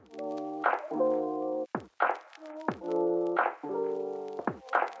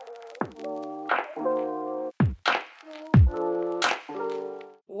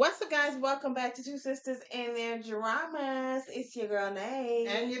welcome back to Two Sisters and Their Dramas. It's your girl, Nay.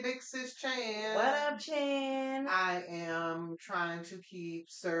 And your big sis, Chan. What up, Chan? I am trying to keep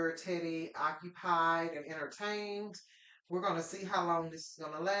Sir Teddy occupied and entertained. We're going to see how long this is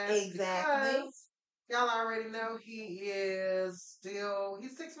going to last. Exactly. Because y'all already know he's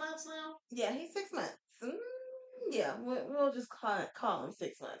 6 months now? Yeah, he's 6 months. Yeah, we'll just call him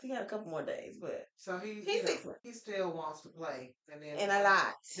 6 months. He got a couple more days, but so he's 6 months. He still wants to play. And a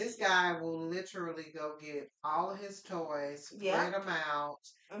lot. This guy will literally go get all of his toys, spread them out,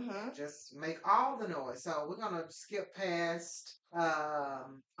 just make all the noise. So we're going to skip past,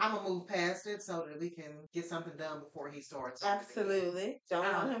 I'm going to move past it so that we can get something done before he starts. Absolutely.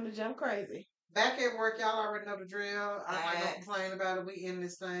 Don't want him to jump crazy. Back at work, y'all already know the drill. I'm not gonna complain about it. We in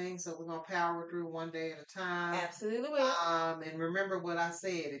this thing, so we're gonna power through one day at a time. Absolutely will. And remember what I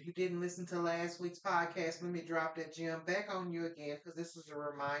said. If you didn't listen to last week's podcast, let me drop that gem back on you again because this is a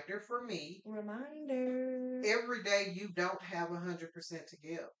reminder for me. Reminder. Every day you don't have 100% to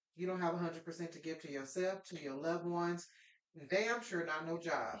give. You don't have 100% to give to yourself, to your loved ones. Damn sure not no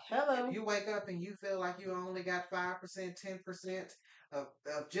job. Hello. If you wake up and you feel like you only got 5%, 10% of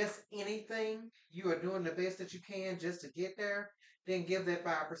just anything, you are doing the best that you can just to get there, then give that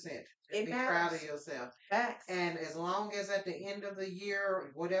 5%. Be proud of yourself. Facts. And as long as at the end of the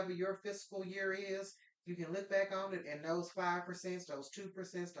year, whatever your fiscal year is, you can look back on it and those 5%, those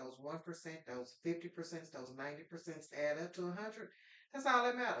 2%, those 1%, those 50%, those 90% add up to 100. That's all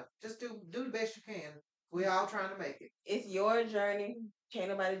that matters. Just do the best you can. We're all trying to make it. It's your journey. Can't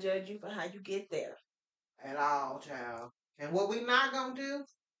nobody judge you for how you get there. At all, child. And what we're not going to do,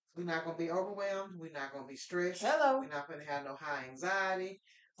 we're not going to be overwhelmed. We're not going to be stressed. Hello. We're not going to have no high anxiety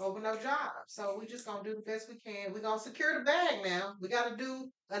over no job. So we just going to do the best we can. We're going to secure the bag now. We got to do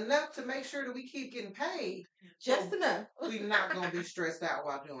enough to make sure that we keep getting paid. Just enough. We're not going to be stressed out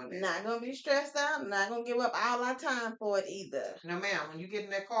while doing that. Not going to be stressed out. Not going to give up all our time for it either. No, ma'am. When you get in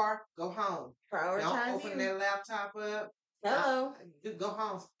that car, go home. Prioritize Don't open that laptop up. Hello. Go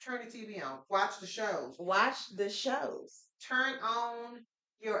home. Turn the TV on. Watch the shows. Watch the shows. Turn on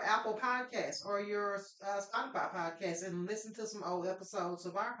your Apple podcast or your Spotify podcast and listen to some old episodes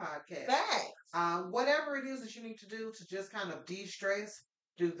of our podcast. Facts. Whatever it is that you need to do to just kind of de-stress,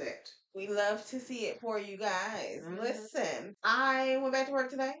 do that. We love to see it for you guys. Listen, I went back to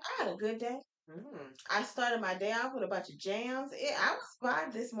work today. I had a good day. I started my day off with a bunch of jams. I was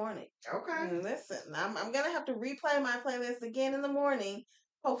vibed this morning. Okay. Listen, I'm going to have to replay my playlist again in the morning.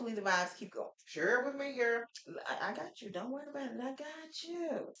 Hopefully the vibes keep going. Share it with me, girl. I got you. Don't worry about it. I got you.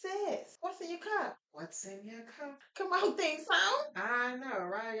 Sis, what's in your cup? What's in your cup? Come on, theme song. I know,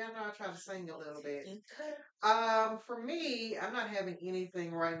 right? I know I try to sing a little bit. For me, I'm not having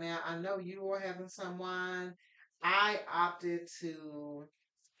anything right now. I know you are having some wine. I opted to...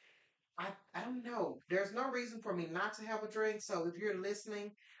 I don't know. There's no reason for me not to have a drink. So if you're listening,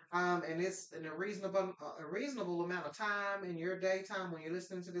 and it's in a reasonable amount of time in your daytime when you're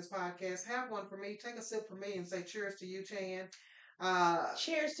listening to this podcast, have one for me. Take a sip for me and say cheers to you, Chan.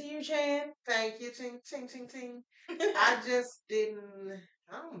 Cheers to you, Chan. Thank you, ting, ting, ting, ting. I just didn't.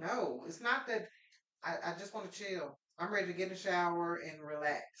 I don't know. It's not that I just want to chill. I'm ready to get in the shower and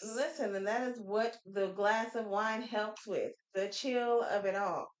relax. Listen, and that is what the glass of wine helps with. The chill of it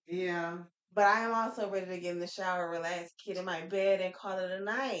all. Yeah. But I am also ready to get in the shower, relax, get in my bed, and call it a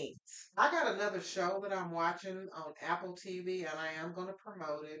night. I got another show that I'm watching on Apple TV, and I am going to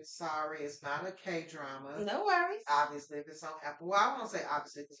promote it. Sorry, it's not a K-drama. No worries. Obviously, if it's on Apple. Well, I won't say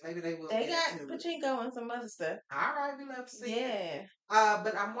obviously, because maybe they will. They got Pachinko and some other stuff. All right, we love to see it.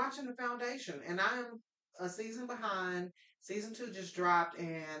 But I'm watching The Foundation, and I'm a season behind. Season 2 just dropped,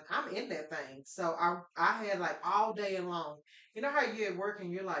 and I'm in that thing. So I had like all day long. You know how you're at work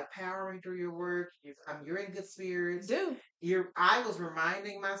and you're like powering through your work. You're in good spirits. I was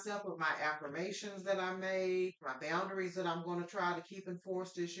reminding myself of my affirmations that I made, my boundaries that I'm going to try to keep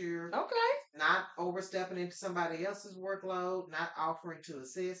enforced this year. Okay. Not overstepping into somebody else's workload, not offering to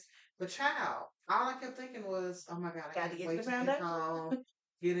assist. But child, all I kept thinking was, oh my God, I can't wait to get home.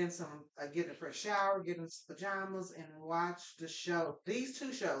 Get a fresh shower, get in some pajamas, and watch the show. These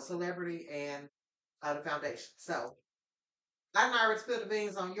two shows, Celebrity and The Foundation. So, I done already spilled the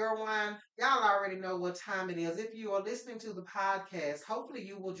beans on your wine. Y'all already know what time it is. If you are listening to the podcast, hopefully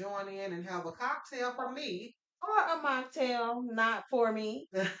you will join in and have a cocktail for me. Or a mocktail, not for me.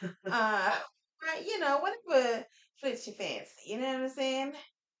 Whatever fits your fancy. You know what I'm saying?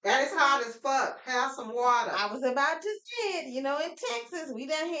 And it's hot as fuck. Have some water. I was about to say it. In Texas, we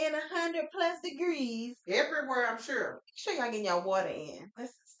down here in 100+ degrees. Everywhere, I'm sure. Make sure y'all getting your water in.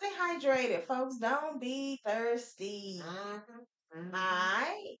 Let's stay hydrated, folks. Don't be thirsty. All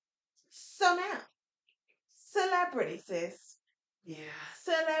right. So now, celebrity, sis. Yeah.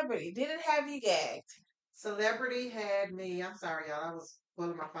 Celebrity. Did it have you gagged? Celebrity had me. I'm sorry, y'all. I was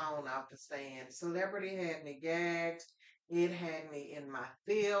pulling my phone off the stand. Celebrity had me gagged. It had me in my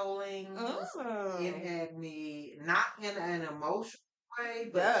feelings. It Mm. had me not in an emotional way,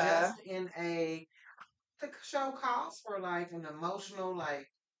 but Duh. just in a. The show calls for like an emotional, like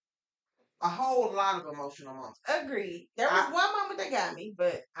a whole lot of emotional moments. Agreed. There was I one moment that got me,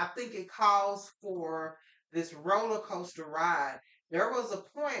 but I think it calls for this roller coaster ride. There was a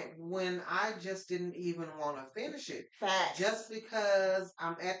point when I just didn't even want to finish it, facts. just because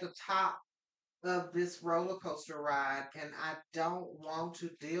I'm at the top of this roller coaster ride and I don't want to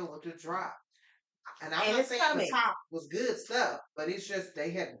deal with the drop. And I'm And not it's saying the coming. top was good stuff, but it's just they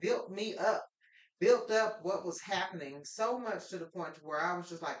had built up what was happening so much to the point to where I was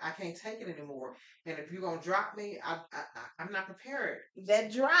just like, I can't take it anymore. And if you're gonna drop me, I'm not prepared.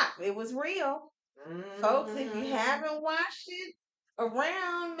 That drop, it was real. Folks, if you Mm-hmm. haven't watched it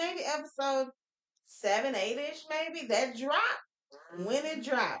around maybe episode 7, 8-ish, maybe, that drop, when it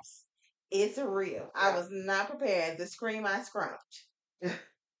drops, it's real. Yeah. I was not prepared. The scream I scrumped.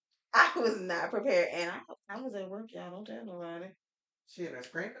 I was not prepared. And I was at work, y'all. Don't tell nobody. Shit, they're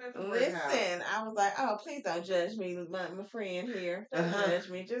screaming at the workhouse. Listen, I was like, oh, please don't judge me, my friend here. Don't judge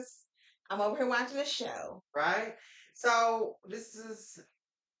me. Just, I'm over here watching a show. Right? So this is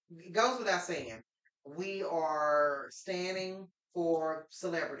it goes without saying. We are standing for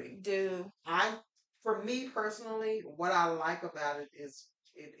celebrity. Dude. For me personally, what I like about it is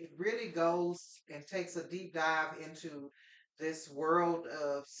it really goes and takes a deep dive into this world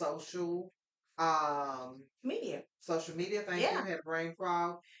of Media. social media. Thank Yeah. you, had a brain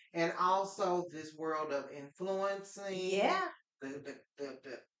frog, and also this world of influencing. Yeah.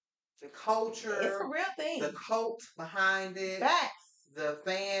 The culture. It's a real thing. The cult behind it. Facts. The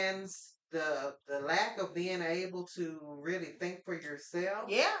fans, the lack of being able to really think for yourself.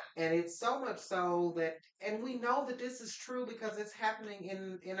 Yeah. And it's so much so that, and we know that this is true because it's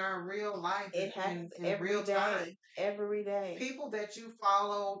happening in our real life. It happens in every real day. time. Every day. People that you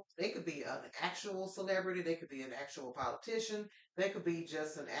follow, they could be an actual celebrity, they could be an actual politician, they could be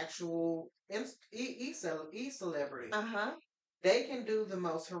just an actual e-celebrity. Uh-huh. They can do the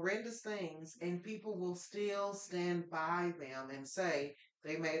most horrendous things, and people will still stand by them and say,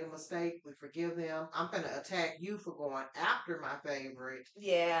 they made a mistake. We forgive them. I'm going to attack you for going after my favorite.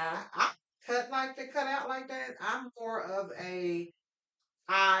 Yeah. I cut out like that. I'm more of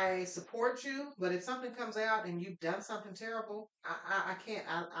I support you, but if something comes out and you've done something terrible, I can't.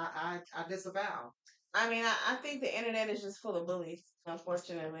 I disavow. I mean, I think the internet is just full of bullies,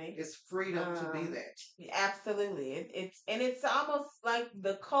 unfortunately. It's freedom to be that. Absolutely. It's almost like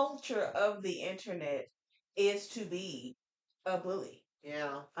the culture of the internet is to be a bully.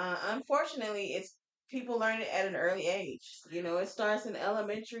 Yeah. Unfortunately, it's people learn it at an early age. You know, it starts in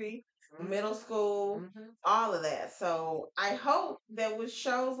elementary, middle school, all of that. So I hope that with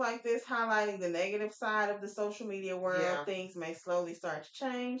shows like this highlighting the negative side of the social media world, things may slowly start to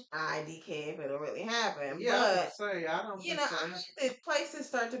change. IDK if it'll really happen. Yeah, but I don't you know, I hope that places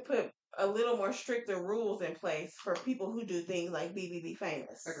start to put a little more stricter rules in place for people who do things like BBB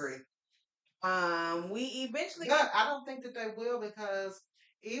famous. Agree. We eventually. But I don't think that they will because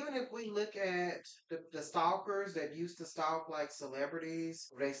even if we look at the stalkers that used to stalk like celebrities,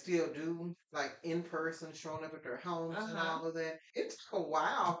 they still do like in person showing up at their homes and all of that. It took a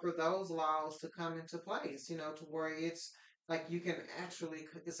while for those laws to come into place, to where it's like you can actually,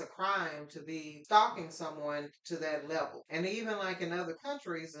 it's a crime to be stalking someone to that level. And even like in other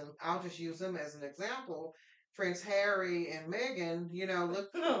countries, and I'll just use them as an example, Prince Harry and Meghan,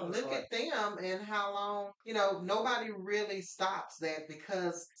 look at them and how long, nobody really stops that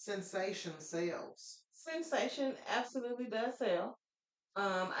because sensation sells. Sensation absolutely does sell.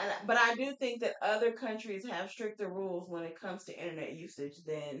 But I do think that other countries have stricter rules when it comes to internet usage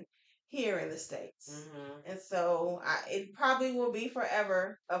than here in the States. And so it probably will be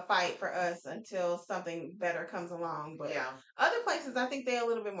forever a fight for us until something better comes along. But other places, I think they're a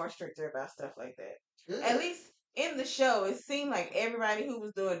little bit more stricter about stuff like that. Good. At least in the show, it seemed like everybody who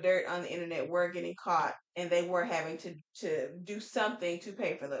was doing dirt on the internet were getting caught and they were having to do something to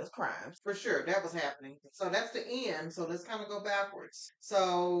pay for those crimes. For sure, that was happening. So that's the end. So let's kind of go backwards.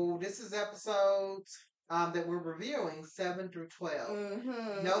 So this is episodes that we're reviewing 7 through 12.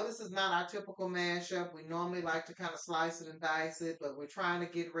 No, this is not our typical mashup. We normally like to kind of slice it and dice it, but we're trying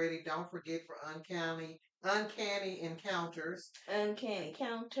to get ready. Don't forget for uncanny encounters. Uncanny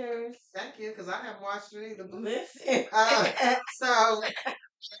counters. Thank you, because I haven't watched it either. Listen. So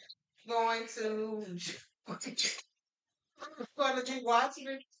going to be watching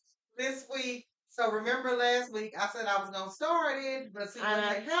it. this week. So remember last week I said I was gonna start it, but see what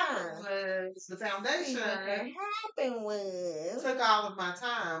had happened was the foundation took all of my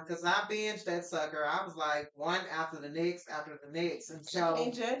time because I binged that sucker. I was like one after the next after the next, and I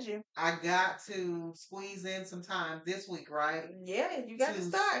can't judge you. I got to squeeze in some time this week, right? Yeah, you got to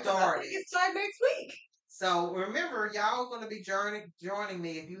start. I think it starts next week. So remember, y'all going to be joining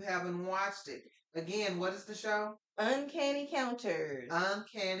me if you haven't watched it. Again, what is the show? Uncanny Counters.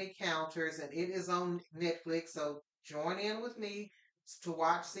 Uncanny Counters, and it is on Netflix. So join in with me to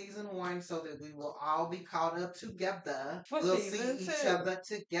watch season 1 so that we will all be caught up together. We'll see each other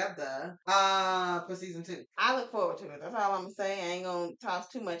together for season 2. I look forward to it. That's all I'm gonna say. I ain't gonna toss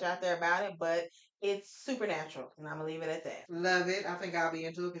too much out there about it, but it's supernatural, and I'm gonna leave it at that. Love it. I think I'll be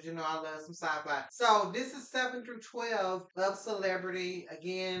into it because you know I love some sci-fi. So this is 7 through 12 of Celebrity.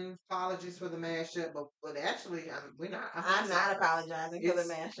 Again, apologies for the mashup, but actually, we're not. I'm not apologizing for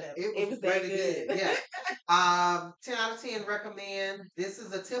the mashup. It was really good. Yeah. 10 out of 10 recommend. This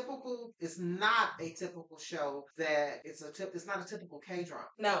is a typical. It's not a typical show. It's not a typical K drama.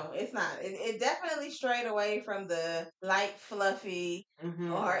 No, it's not. It definitely strayed away from the light, fluffy,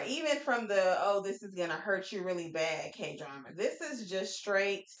 or even from the this is gonna hurt you really bad K drama. This is just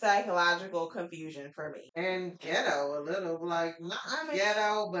straight psychological confusion for me. And ghetto a little, like not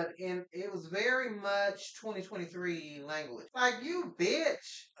ghetto, but it was very much 2023 language. Like you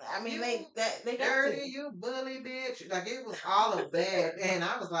bitch. I mean they got dirty, to. you bully bitch. Like it was all of that. And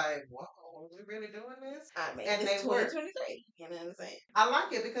I was like, whoa. Are we really doing this? I mean, and it's 2023. You know what I'm saying? I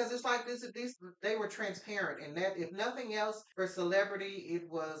like it because it's like this. They were transparent, and that if nothing else for Celebrity, it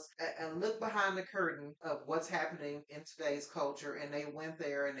was a look behind the curtain of what's happening in today's culture, and they went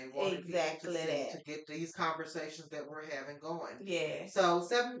there and they wanted people to get these conversations that we're having going. Yeah. So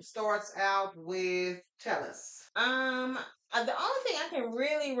 7 starts out with tell us. The only thing I can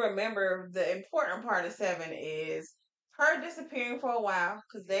really remember, the important part of 7 is her disappearing for a while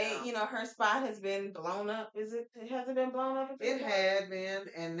because her spot has been blown up. Has it been blown up? It had been,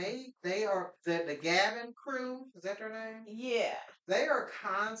 and they are the Gavin crew. Is that their name? Yeah. They are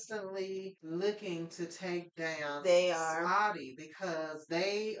constantly looking to take down Adi because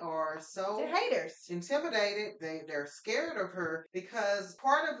they are they're haters, intimidated. They're scared of her because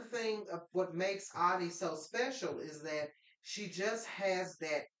part of the thing of what makes Adi so special is that she just has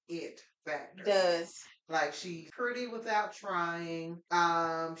that it factor. Does. Like she's pretty without trying.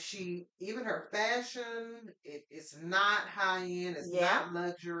 She even her fashion, it's not high end, it's not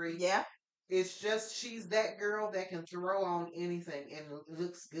luxury. Yeah. It's just she's that girl that can throw on anything and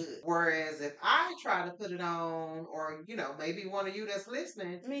looks good. Whereas if I try to put it on, or maybe one of you that's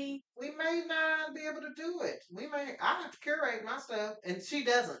listening, we may not be able to do it. I have to curate my stuff, and she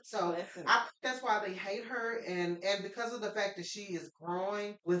doesn't. So I think that's why they hate her, and because of the fact that she is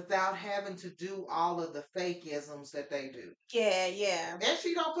growing without having to do all of the fakeisms that they do. Yeah, yeah. And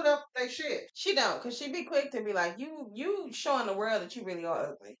she don't put up their shit. She don't, because she be quick to be like, you showing the world that you really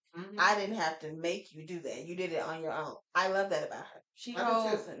are ugly. Mm-hmm. I didn't have to make you do that. You did it on your own. I love that about her. She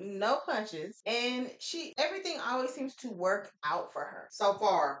holds no punches, and everything always seems to work out for her. So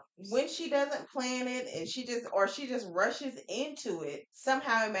far. When she doesn't plan it and she just rushes into it,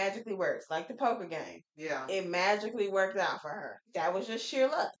 somehow it magically works. Like the poker game. Yeah. It magically worked out for her. That was just sheer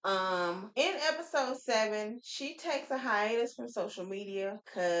luck. In episode 7, she takes a hiatus from social media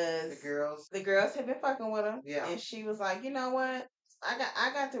because the girls have been fucking with her. Yeah. And she was like, you know what? I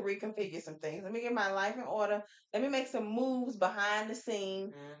got to reconfigure some things. Let me get my life in order. Let me make some moves behind the scene.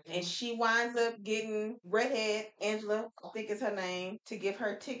 Mm-hmm. And she winds up getting redhead Angela, I think is her name, to give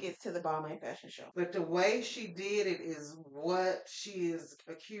her tickets to the Balmain Fashion Show. But the way she did it is what she is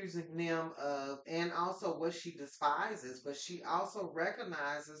accusing them of, and also what she despises. But she also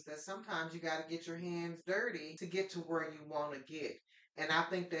recognizes that sometimes you got to get your hands dirty to get to where you want to get. And I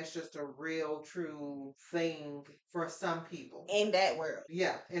think that's just a real, true thing for some people. In that world.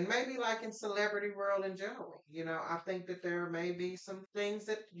 Yeah. And maybe like in celebrity world in general. I think that there may be some things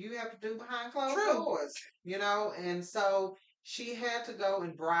that you have to do behind closed doors. And so she had to go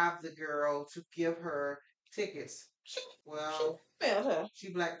and bribe the girl to give her tickets. She failed her.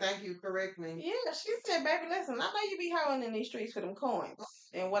 She black. Thank you. Correct me. Yeah, she said, baby, listen, I know you be holding in these streets for them coins.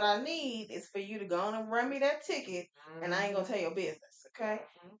 And what I need is for you to go on and run me that ticket, and I ain't going to tell your business. Okay.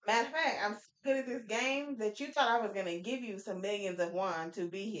 Matter of fact, I'm so good at this game that you thought I was gonna give you some millions of won to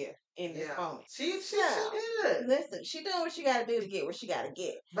be here in this moment. She good. Listen, she doing what she got to do to get where she got to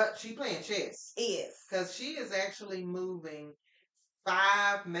get. But she playing chess. Yes, because she is actually moving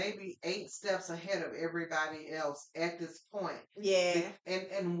 5, maybe 8 steps ahead of everybody else at this point. Yeah.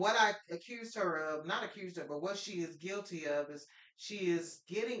 And what I accused her of, not accused her, but what she is guilty of is she is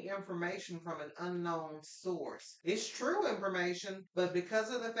getting information from an unknown source. It's true information, but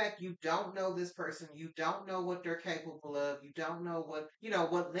because of the fact you don't know this person, you don't know what they're capable of, you don't know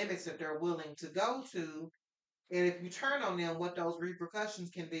what limits that they're willing to go to. And if you turn on them, what those repercussions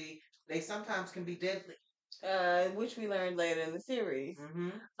can be, they sometimes can be deadly. Which we learned later in the series. The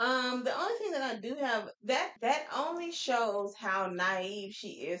only thing that I do have that only shows how naive she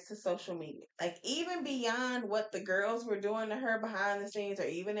is to social media. Like even beyond what the girls were doing to her behind the scenes or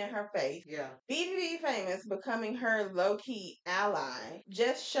even in her face. Yeah. BBB Famous becoming her low key ally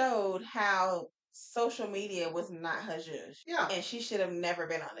just showed how social media was not her zhuzh. Yeah. And she should have never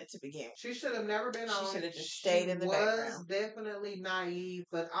been on it to begin with. She should have never been on it. She should have just stayed in the background. She was definitely naive,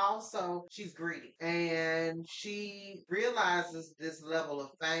 but also she's greedy. And she realizes this level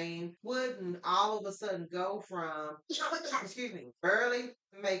of fame wouldn't all of a sudden go from, excuse me, barely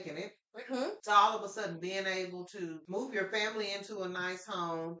making it to all of a sudden being able to move your family into a nice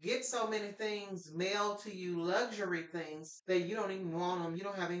home, get so many things mailed to you, luxury things that you don't even want them, you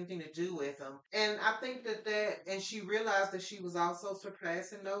don't have anything to do with them. And I think and she realized that she was also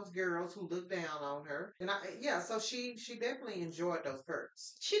surpassing those girls who looked down on her. And so she definitely enjoyed those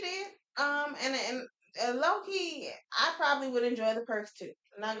perks. She did. And low key, I probably would enjoy the perks too.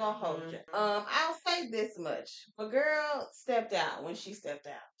 I'm not gonna hold you. I'll say this much: my girl stepped out when she stepped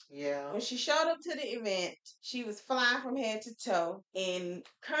out. Yeah. When she showed up to the event, she was fly from head to toe in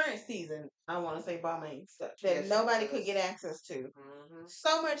current season. I want to say Balmain stuff that nobody could get access to.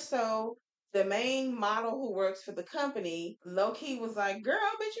 So much so, the main model who works for the company, low key was like, "Girl,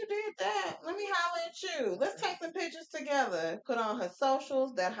 bitch, you did that. Let me holler at you. Let's take some pictures together." Put on her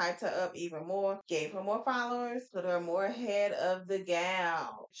socials, that hyped her up even more, gave her more followers, put her more ahead of the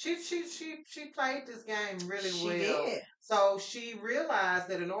gal. She played this game really well. She did. So she realized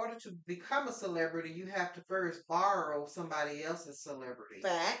that in order to become a celebrity, you have to first borrow somebody else's celebrity.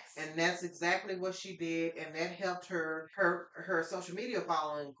 Facts. And that's exactly what she did, and that helped her social media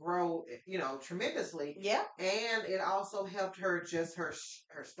following grow, tremendously. Yeah. And it also helped her just her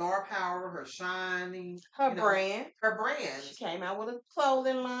star power, her shining, her brand. Her brand. She came out with a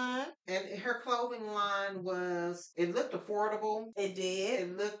clothing line. And her clothing line it looked affordable. It did.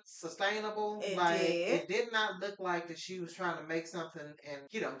 It looked sustainable. It did. It did not look like that she was trying to make something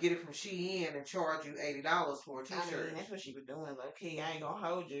and, get it from Shein and charge you $80 for a t-shirt. I mean, that's what she was doing, low key. I ain't gonna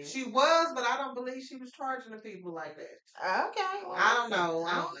hold you. She was, but I don't believe she was charging the people like that. Okay. Well, I don't know.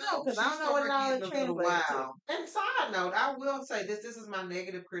 I don't know, because I don't know what it all translates to. And side note, I will say this is my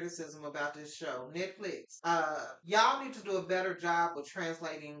negative criticism about this show. Netflix. Y'all need to do a better job with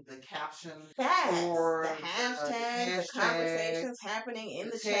translating the caption or the hashtags, the conversations happening in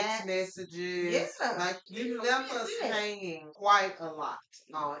the text chat. messages. Yeah. Like you left us hanging quite a lot.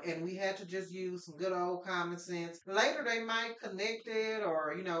 And we had to just use some good old common sense. Later they might connect it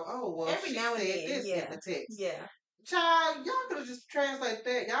or, every now and then, this in the text. Yeah. Child, y'all could have just translated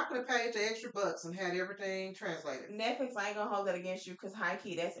that. Y'all could have paid the extra bucks and had everything translated. Netflix, I ain't gonna hold that against you because high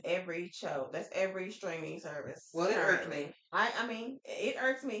key, that's every show. That's every streaming service. Well, it irked me. I mean, it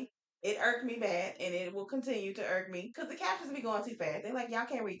irks me. It irked me bad, and it will continue to irk me because the captions be going too fast. They're like, y'all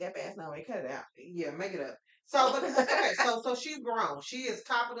can't read that fast. No way, cut it out. Yeah, make it up. So, but okay, so she's grown. She is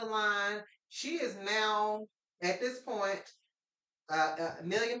top of the line. She is now at this point a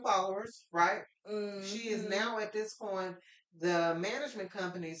million followers, right? She is now at this point the management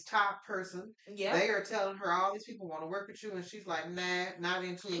company's top person. Yeah, they are telling her all these people want to work with you, and she's like, nah, not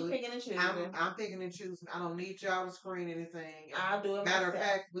into it. Picking and choosing. I'm picking and choosing. I don't need y'all to screen anything. I'll do it. Matter of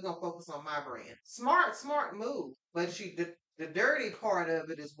fact, we're gonna focus on my brand. Smart move. But the dirty part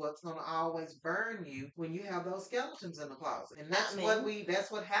of it is what's going to always burn you when you have those skeletons in the closet. And that's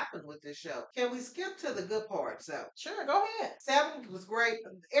what happened with this show. Can we skip to the good part? So sure, go ahead. 7 was great.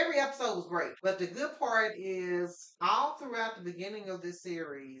 Every episode was great. But the good part is all throughout the beginning of this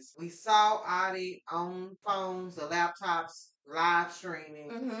series, we saw Audie on phones, the laptops, live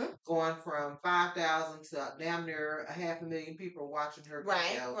streaming, going from 5,000 to damn near 500,000 people watching her.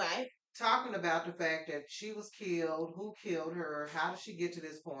 Right. Talking about the fact that she was killed, who killed her, how did she get to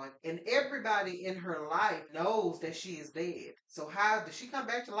this point, and everybody in her life knows that she is dead. So how did she come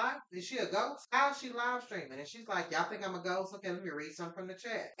back to life? Is she a ghost? How is she live streaming? And she's like, y'all think I'm a ghost? Okay, let me read something from the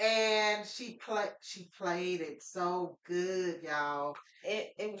chat. And she played it so good, y'all.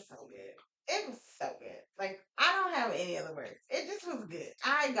 It was so good. It was so good. Like, I don't have any other words. It just was good.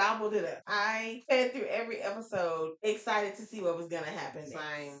 I I gobbled it up. I fed through every episode, excited to see what was gonna happen next.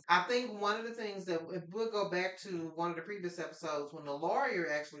 Same. I think one of the things that if we'll go back to one of the previous episodes when the lawyer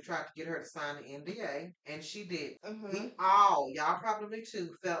actually tried to get her to sign the NDA, and she did. We all, y'all probably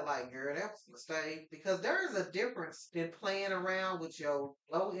too, felt like, girl, that was a mistake, because there is a difference in playing around with your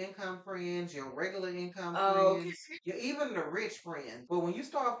low income friends, your regular income friends, even the rich friends. But when you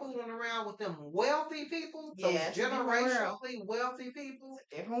start fooling around with them wealthy people, those generationally wealthy people,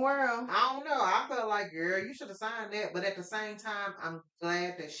 it's a different world. I don't know. I felt like, girl, you should have signed that. But at the same time, I'm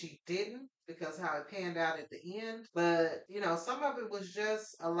glad that she didn't, because how it panned out at the end. But, some of it was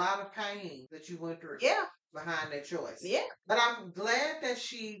just a lot of pain that you went through. Yeah. Behind that choice. Yeah. But I'm glad that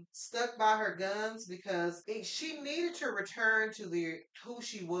she stuck by her guns, because she needed to return to who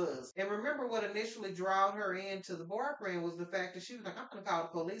she was. And remember, what initially drawed her into the boyfriend was the fact that she was like, I'm going to call the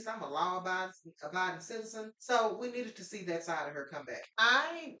police. I'm a law-abiding citizen. So we needed to see that side of her come back.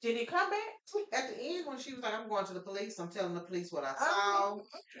 Did it come back? At the end, when she was like, I'm going to the police. I'm telling the police what I saw.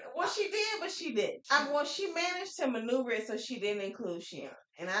 Well, she did, but she didn't. She managed to maneuver it so she didn't include Shion.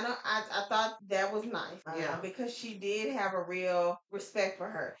 And I thought that was nice. Because she did have a real respect for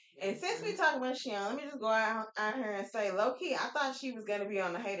her. And since we talk about Shion, let me just go out here and say, low key, I thought she was going to be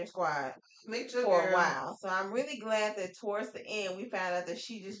on the hater squad. Me too, for a while. So I'm really glad that towards the end we found out that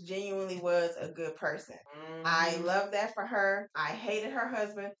she just genuinely was a good person. I love that for her. I hated her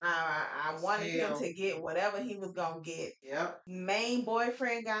husband. I wanted him to get whatever he was gonna get. Yep. Main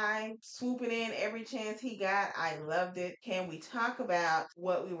boyfriend guy swooping in every chance he got. I loved it. Can we talk about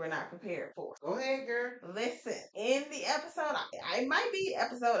what we were not prepared for? Go ahead, girl. Listen, in the episode, it might be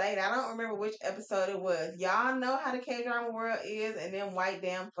episode 8. I don't remember which episode it was. Y'all know how the K-drama world is, and them white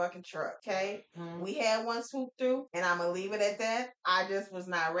damn fucking truck. Okay, we had one swoop through, and I'm gonna leave it at that. I just was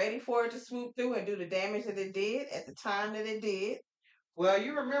not ready for it to swoop through and do the damage that it did at the time that it did. Well,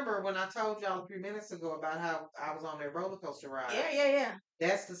 you remember when I told y'all a few minutes ago about how I was on that roller coaster ride? Yeah.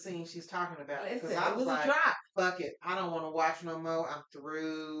 That's the scene she's talking about. Listen, I was like, a drop. Fuck it. I don't want to watch no more. I'm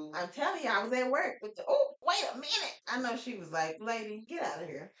through. I'm telling you, I was at work. Oh, wait a minute. I know she was like, lady, get out of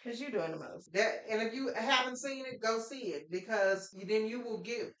here. Because you're doing the most. And if you haven't seen it, go see it. Because then you will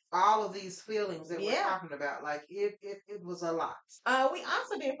get all of these feelings that we're talking about. Like, it was a lot. We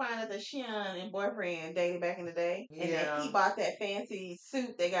also did find out that Shion and boyfriend dated back in the day. And that he bought that fancy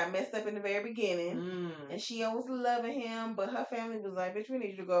suit that got messed up in the very beginning. And Shion was loving him. But her family was like, bitch, we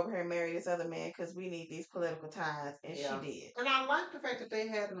need you to go over here and marry this other man because we need these political ties. And she did. And I like the fact that they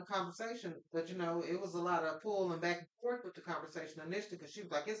had in the conversation, but it was a lot of pulling back and forth with the conversation initially, because she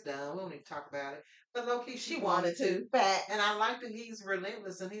was like, it's done. We don't need to talk about it. But low-key, she wanted to. Fact. And I like that he's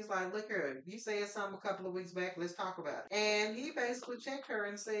relentless, and he's like, look here, you said something a couple of weeks back, let's talk about it. And he basically checked her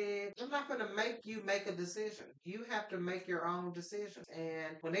and said, I'm not going to make you make a decision. You have to make your own decisions.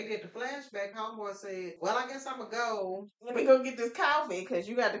 And when they did the flashback, homeboy said, well, I guess I'm going to go. Let me go get this coffee, because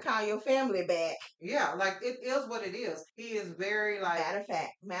you got to call your family back. Yeah, like, it is what it is. He is very, like...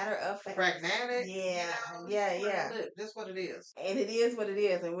 Matter of fact. Pragmatic. Yeah. That's what it is. And it is what it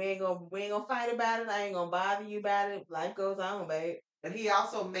is. And we ain't gonna fight about it. I ain't gonna bother you about it. Life goes on, babe. And he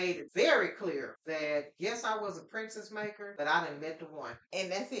also made it very clear that, yes, I was a princess maker, but I done met the one.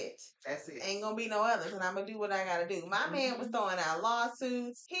 And that's it. That's it. Ain't gonna be no others, and I'm gonna do what I gotta do. My man was throwing out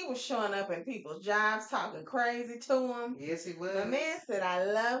lawsuits. He was showing up in people's jobs, talking crazy to them. Yes, he was. The man said, I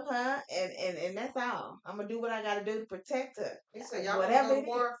love her, and that's all. I'm gonna do what I gotta do to protect her. He said, y'all whatever go to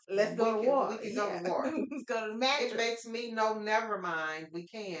war? Let's go to war. We can go to war. Let's go to the mattress. It makes me know, never mind. We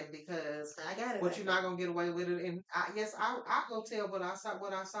can, because I got it. But you're not gonna get away with it. And I'll go tell what I saw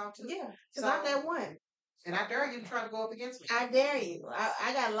too. Yeah, because I got one. And I dare you to try to go up against me. I dare you.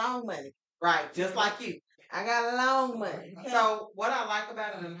 I got long money. Right, just like you. I got long money. So what I like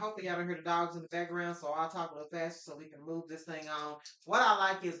about it, and hopefully y'all don't hear the dogs in the background, so I'll talk a little faster so we can move this thing on. What I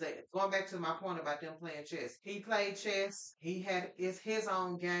like is that, going back to my point about them playing chess, he played chess. It's his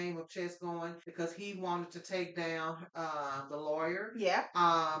own game of chess going, because he wanted to take down the lawyer. Yeah.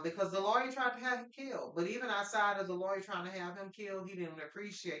 Because the lawyer tried to have him killed. But even outside of the lawyer trying to have him killed, he didn't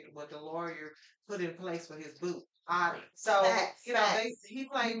appreciate what the lawyer put in place for his boot. So, he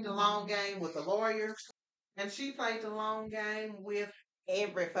played the long game with the lawyer. And she played the long game with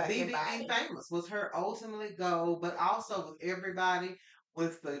every fucking BBB Famous was her ultimately goal, but also with everybody,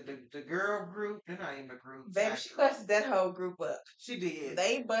 with the girl group. They're not even a group. Baby, she busted that whole group up. She did.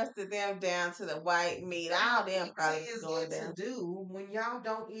 They busted them down to the white meat. All them probably going down. To do when y'all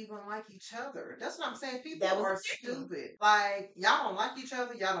don't even like each other. That's what I'm saying. People are stupid. Like, y'all don't like each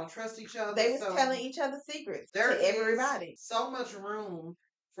other. Y'all don't trust each other. They was telling each other secrets to everybody. So much room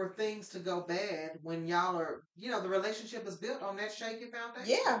for things to go bad when y'all are, the relationship is built on that shaky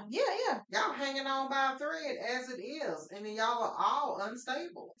foundation. Yeah. Y'all hanging on by a thread as it is, and then y'all are all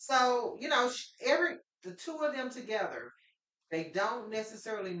unstable. So, the two of them together, they don't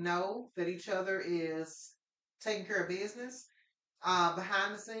necessarily know that each other is taking care of business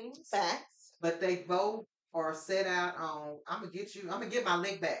behind the scenes. Facts. But they both are set out on, I'm gonna get my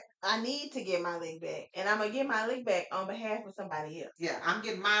lick back. I need to get my lick back. And I'm gonna get my lick back on behalf of somebody else. Yeah, I'm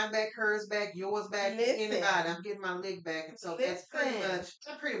getting mine back, hers back, yours back, anybody. I'm getting my lick back. And so that's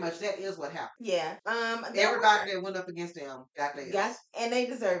pretty much that is what happened. Yeah. Everybody that went up against them got theirs. And they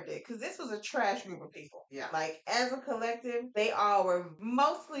deserved it. Because this was a trash group of people. Yeah. Like, as a collective, they all were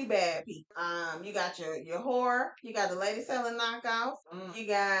mostly bad people. You got your whore, you got the lady selling knockoffs, you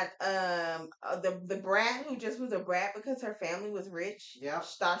got the brat who just was a brat because her family was rich. Yeah.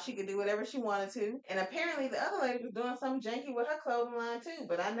 She thought she could do whatever she wanted to. And apparently the other lady was doing something janky with her clothing line too.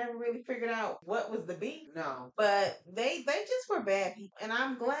 But I never really figured out what was the beef. No. But they just were bad people. And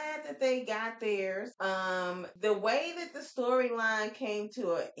I'm glad that they got theirs. The way that the storyline came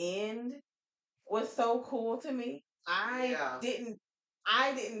to an end was so cool to me. I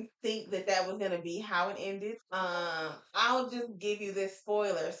didn't think that was gonna be how it ended. I'll just give you this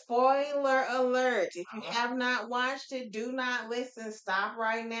spoiler. Spoiler alert! If you have not watched it, do not listen. Stop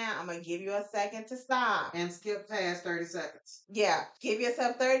right now. I'm gonna give you a second to stop and skip past 30 seconds. Yeah, give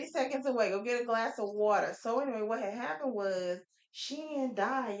yourself 30 seconds away. Go get a glass of water. So anyway, what had happened was she didn't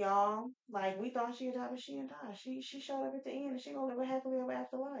die, y'all. Like we thought she had died, but she didn't die. She showed up at the end, and she gonna live a happily ever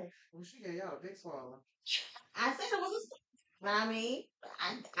after life. Well, she gave y'all a big swallow. I said it was a. I mean,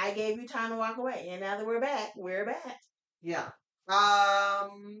 I gave you time to walk away, and now that we're back, Yeah.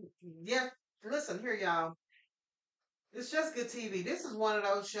 Yeah. Listen here, y'all. It's just good TV. This is one of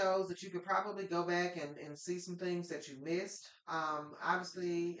those shows that you could probably go back and see some things that you missed.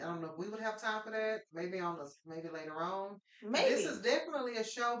 Obviously, I don't know if we would have time for that. Maybe later on. Maybe this is definitely a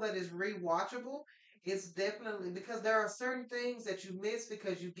show that is rewatchable. It's definitely because there are certain things that you miss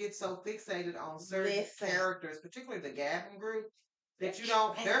because you get so fixated on certain characters, particularly the Gavin group, that you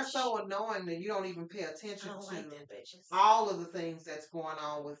don't. They're so annoying that you don't even pay attention to all of the things that's going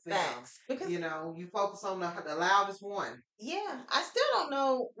on with them. Because you focus on the loudest one. Yeah, I still don't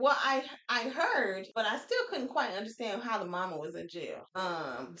know what I heard, but I still couldn't quite understand how the mama was in jail.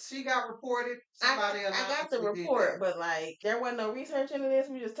 She got reported. I got the report, but like there wasn't no research into this.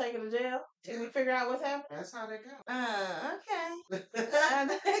 We just take her to jail till we figure out what's happening. That's how they go. Okay.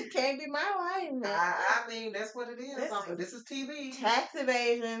 That can't be my life, man. I mean, that's what it is. This is TV. Tax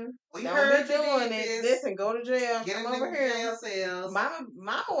evasion. We heard you doing it. Listen, go to jail. Get over here. Jail cells. Mama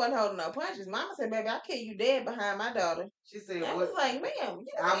wasn't holding no punches. Mama said, "Baby, I'll kill you dead behind my daughter." She said, "I was like, ma'am,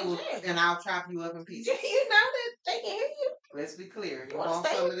 I'll chop you up in pieces." You know that they can hear you. Let's be clear. You want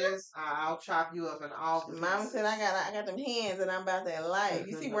some of this? I'll chop you up in all the pieces. Mama said, I got them hands and I'm about that life.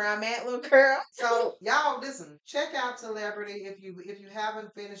 You see where I'm at, little girl? So y'all listen, check out Celebrity if you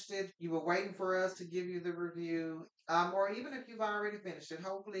haven't finished it. You were waiting for us to give you the review. Or even if you've already finished it,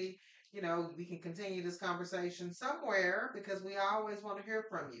 hopefully, we can continue this conversation somewhere because we always want to hear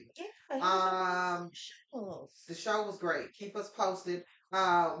from you. Yeah, the show was great. Keep us posted.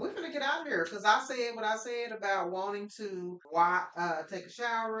 We're gonna get out of here because I said what I said about wanting to take a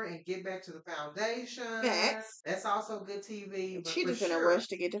shower and get back to the foundation. That's also good TV. She just in a rush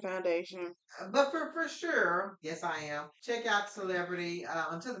to get to foundation. But for sure, yes, I am. Check out Celebrity.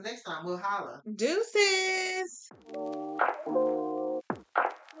 Until the next time, we'll holla. Deuces.